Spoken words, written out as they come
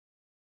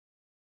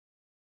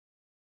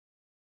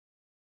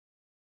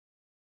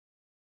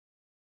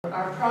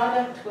Our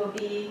product will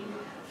be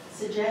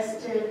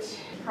suggested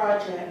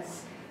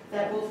projects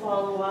that will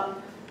follow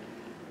up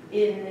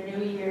in the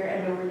new year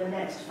and over the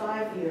next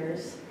 5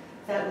 years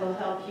that will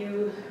help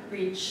you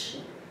reach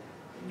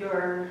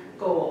your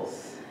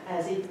goals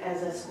as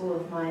a School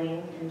of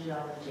Mining and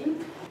Geology.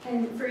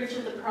 And for each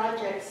of the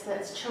projects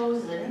that's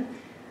chosen,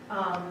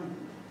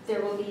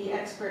 there will be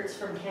experts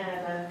from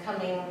Canada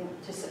coming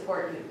to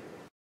support you.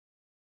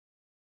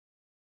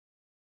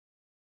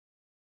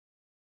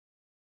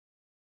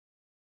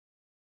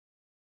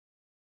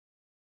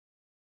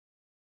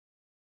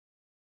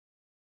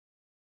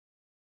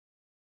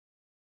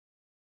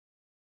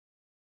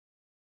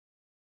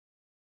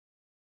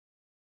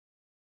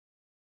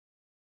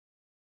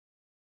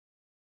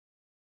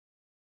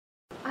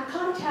 I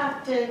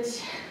contacted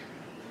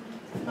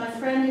my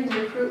friend in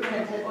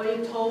recruitment at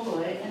Oyu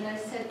Tolgoi and I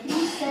said, can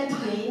you send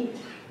me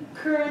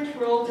current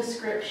role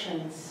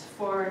descriptions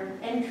for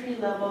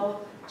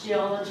entry-level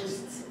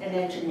geologists and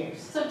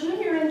engineers? So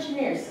junior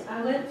engineers,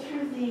 I went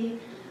through the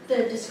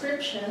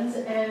descriptions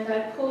and I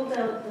pulled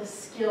out the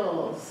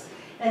skills.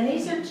 And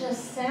these are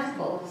just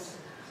samples,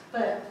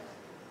 but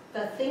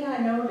the thing I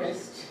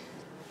noticed,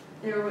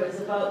 there was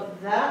about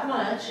that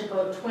much,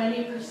 about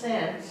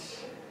 20%,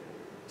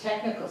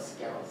 technical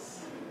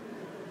skills.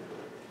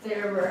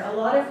 There were a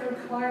lot of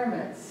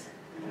requirements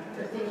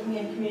for thinking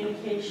and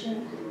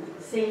communication,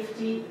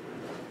 safety,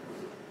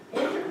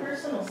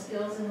 interpersonal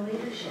skills, and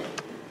leadership.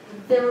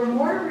 There were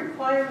more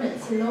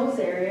requirements in those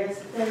areas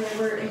than there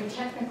were in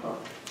technical.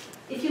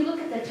 If you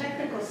look at the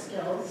technical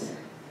skills,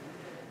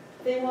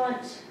 they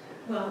want,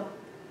 well,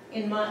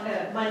 in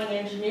mining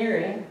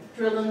engineering,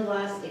 drill and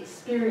blast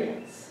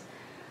experience,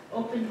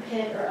 open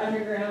pit or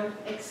underground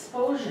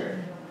exposure,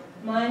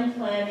 mine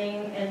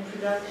planning and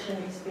production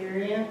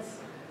experience,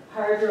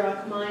 hard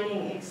rock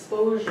mining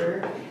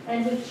exposure,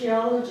 and with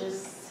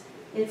geologists,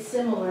 it's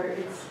similar.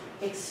 It's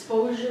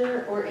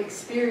exposure or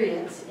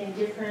experience in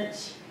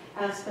different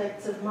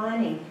aspects of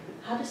mining.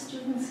 How do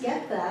students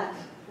get that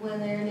when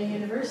they're in a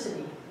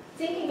university?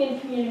 Thinking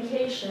and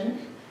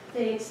communication,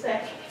 they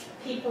expect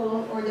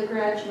people or the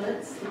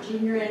graduates, the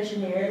junior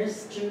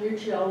engineers, junior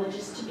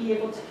geologists, to be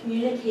able to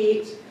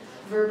communicate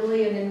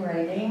verbally and in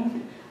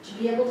writing, to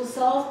be able to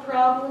solve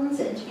problems,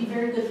 and to be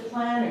very good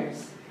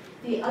planners.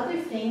 The other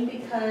thing,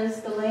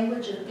 because the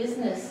language of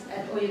business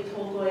at Oyu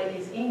Tolgoi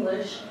is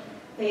English,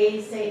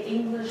 they say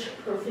English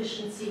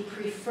proficiency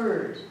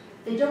preferred.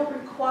 They don't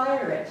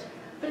require it.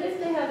 But if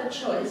they have a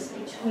choice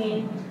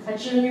between a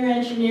junior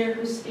engineer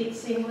who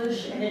speaks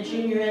English and a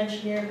junior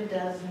engineer who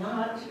does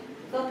not,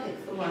 they'll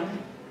pick the one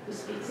who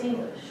speaks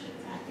English.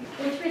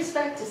 With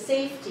respect to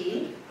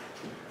safety,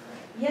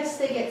 yes,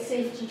 they get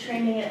safety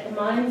training at the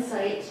mine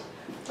site,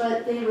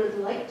 but they would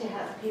like to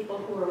have people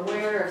who are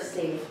aware of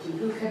safety,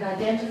 who can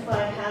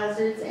identify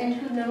hazards and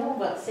who know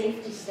about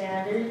safety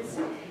standards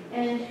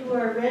and who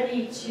are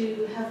ready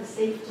to have a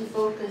safety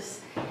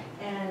focus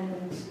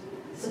and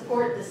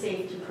support the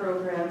safety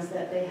programs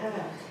that they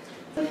have.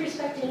 With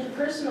respect to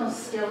interpersonal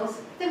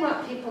skills, they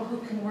want people who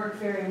can work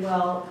very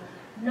well,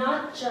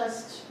 not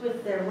just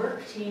with their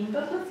work team,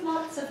 but with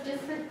lots of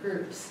different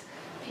groups.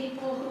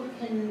 People who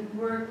can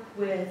work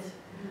with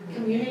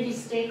community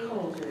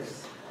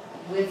stakeholders,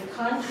 with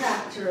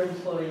contractor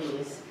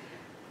employees,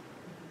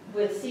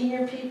 with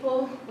senior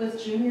people,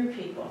 with junior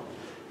people.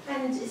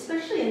 And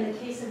especially in the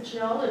case of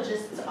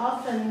geologists,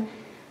 often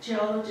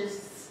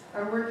geologists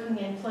are working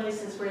in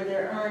places where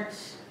they're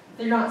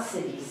not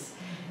cities.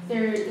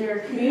 They're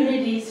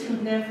communities who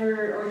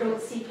never or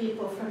don't see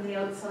people from the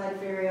outside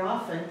very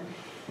often.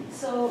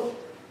 So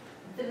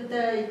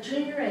the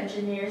junior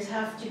engineers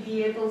have to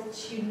be able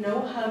to know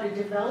how to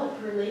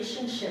develop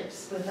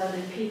relationships with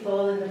other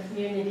people in the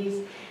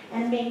communities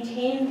and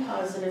maintain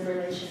positive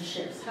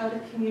relationships, how to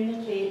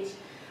communicate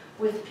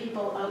with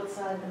people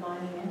outside the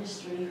mining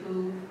industry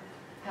who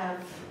have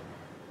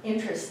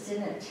interests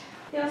in it.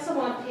 They also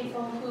want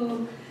people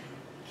who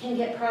can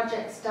get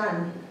projects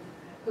done,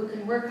 who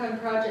can work on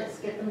projects,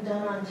 get them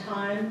done on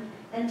time,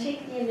 and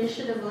take the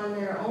initiative on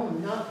their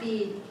own, not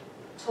be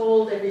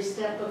told every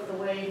step of the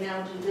way,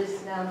 now do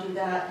this, now do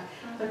that,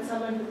 but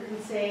someone who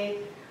can say,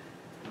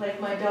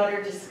 like my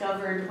daughter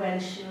discovered when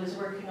she was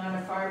working on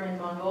a farm in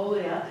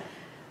Mongolia.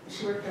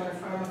 She worked on a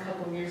farm a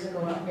couple of years ago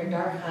up near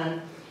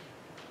Darkhan.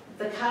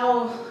 The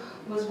cow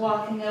was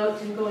walking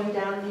out and going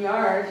down the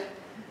yard,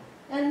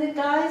 and the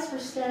guys were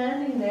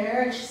standing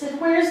there, and she said,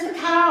 "Where's the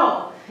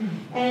cow?"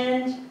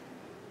 And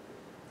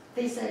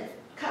they said,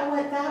 "Cow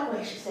went that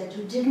way." She said,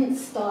 "You didn't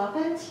stop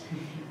it?"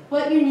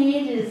 What you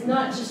need is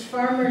not just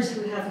farmers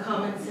who have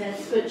common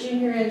sense, but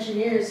junior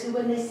engineers who,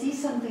 when they see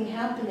something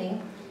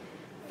happening,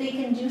 they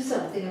can do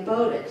something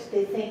about it.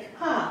 They think,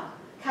 cow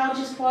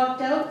just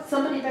walked out,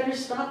 somebody better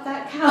stop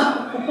that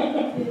cow.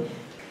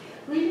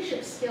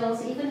 Leadership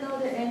skills, even though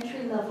they're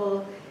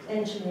entry-level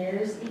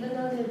engineers, even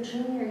though they're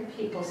junior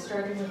people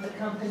starting with the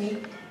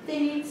company, they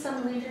need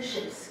some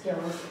leadership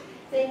skills.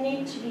 They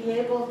need to be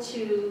able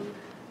to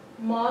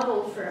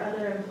model for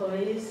other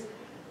employees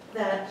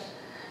that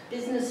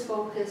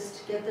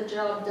business-focused, get the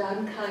job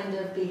done kind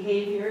of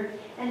behavior,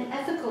 and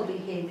ethical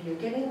behavior,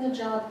 getting the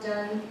job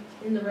done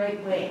in the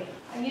right way.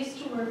 I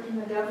used to work in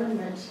the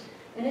government,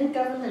 and in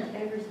government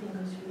everything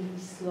goes really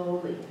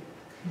slowly.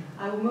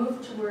 I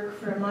moved to work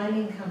for a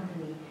mining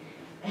company,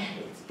 and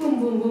it's boom,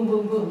 boom, boom,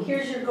 boom, boom.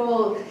 Here's your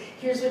gold,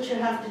 here's what you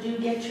have to do,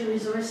 get your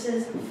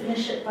resources,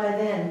 finish it by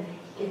then.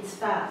 It's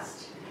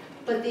fast.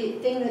 But the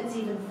thing that's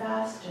even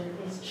faster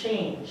is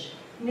change.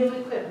 New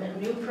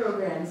equipment, new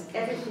programs,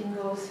 everything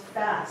goes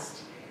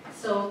fast.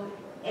 So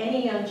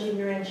any young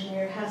junior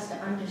engineer has to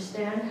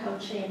understand how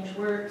change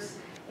works,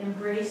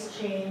 embrace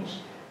change,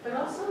 but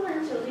also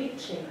learn to lead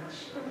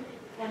change.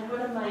 And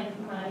one of my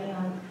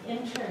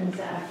interns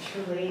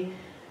actually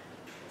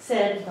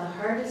said the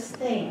hardest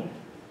thing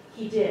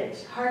he did,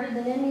 harder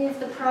than any of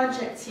the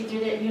projects he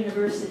did at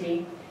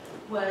university,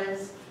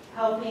 was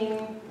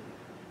helping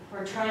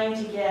or trying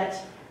to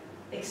get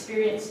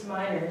experienced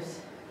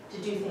miners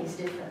to do things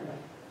differently.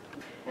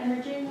 And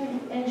our junior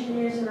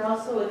engineers are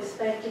also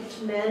expected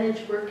to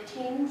manage work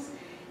teams.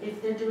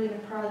 If they're doing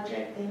a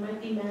project, they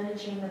might be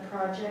managing the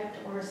project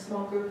or a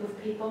small group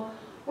of people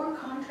or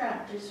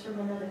contractors from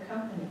another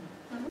company.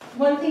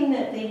 One thing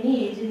that they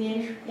need in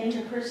the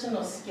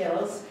interpersonal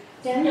skills,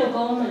 Daniel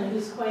Goleman,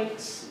 who's quite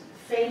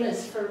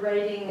famous for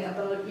writing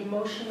about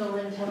emotional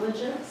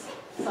intelligence,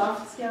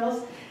 soft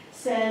skills,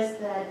 says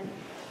that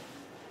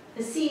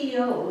the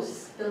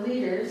CEOs, the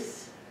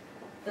leaders,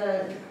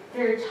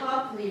 their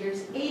top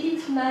leaders, 80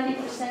 to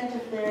 90%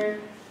 of their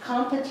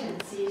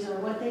competencies, or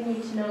what they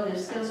need to know, their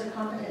skills or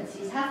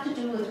competencies, have to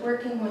do with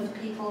working with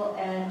people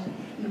and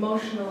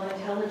emotional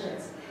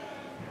intelligence.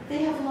 They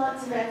have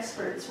lots of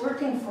experts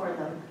working for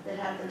them that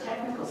have the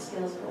technical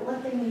skills, but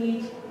what they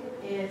need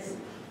is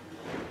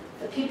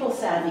the people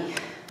savvy.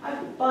 I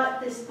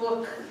bought this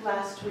book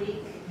last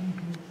week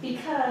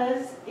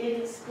because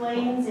it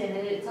explains in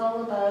it, it's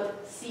all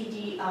about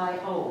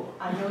CDIO.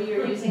 I know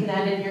you're using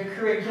that in your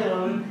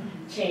curriculum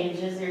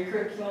changes, your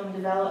curriculum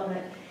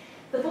development.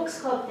 The book's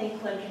called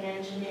Think Like an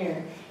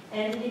Engineer,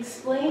 and it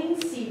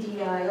explains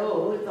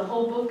CDIO. The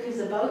whole book is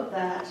about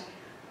that,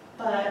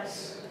 but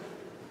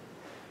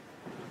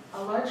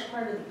a large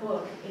part of the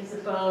book is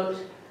about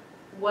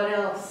what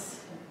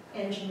else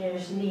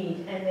engineers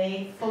need, and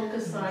they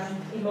focus on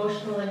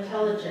emotional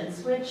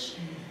intelligence, which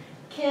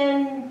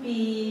can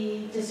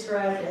be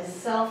described as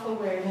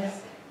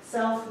self-awareness,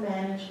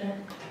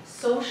 self-management,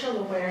 social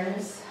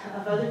awareness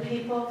of other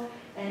people,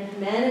 and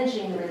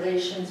managing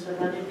relations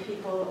with other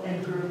people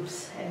and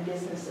groups and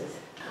businesses.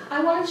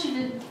 I want you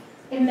to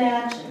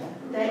imagine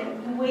that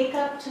you wake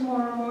up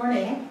tomorrow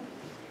morning,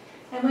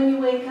 and when you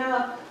wake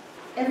up,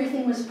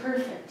 everything was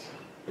perfect.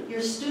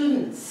 Your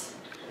students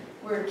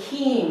were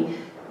keen.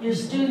 Your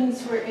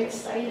students were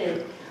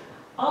excited.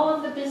 All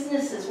of the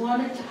businesses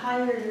wanted to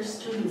hire your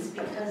students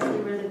because they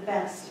were the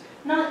best.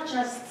 Not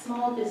just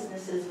small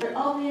businesses, but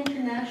all of the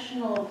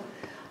international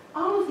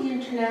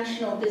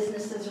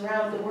businesses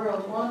around the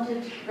world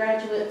wanted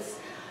graduates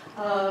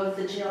of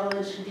the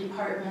geology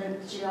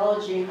department,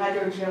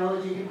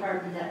 hydrogeology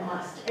department at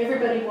Must.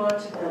 Everybody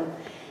wanted them.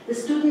 The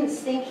students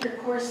think your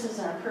courses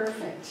are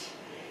perfect.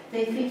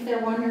 They think they're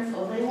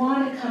wonderful. They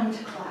want to come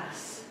to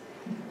class.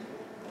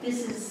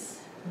 This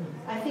is,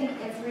 I think,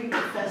 every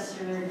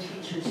professor and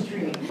teacher's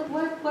dream.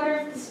 What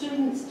are the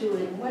students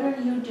doing? What are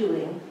you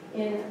doing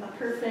in a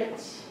perfect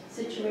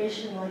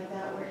situation like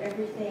that where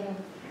everything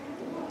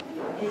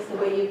is the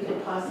way you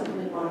could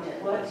possibly want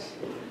it?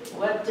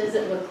 What does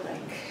it look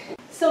like?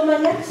 So my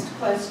next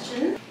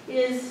question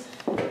is,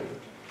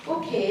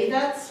 okay,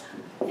 that's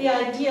the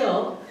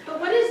ideal, but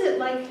what is it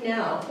like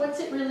now? What's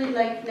it really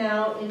like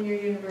now in your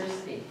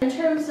university? In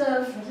terms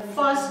of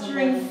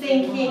fostering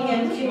thinking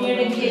and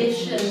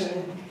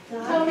communication,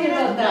 tell me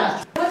about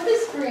that. What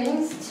this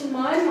brings to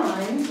my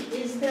mind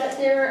is that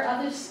there are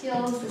other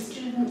skills the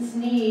students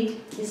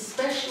need,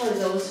 especially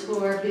those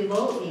who are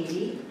below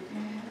 80,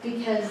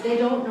 because they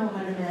don't know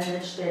how to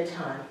manage their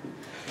time.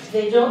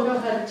 They don't know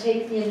how to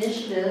take the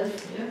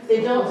initiative.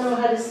 They don't know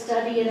how to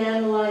study and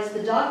analyze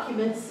the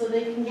documents so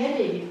they can get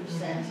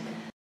 80%.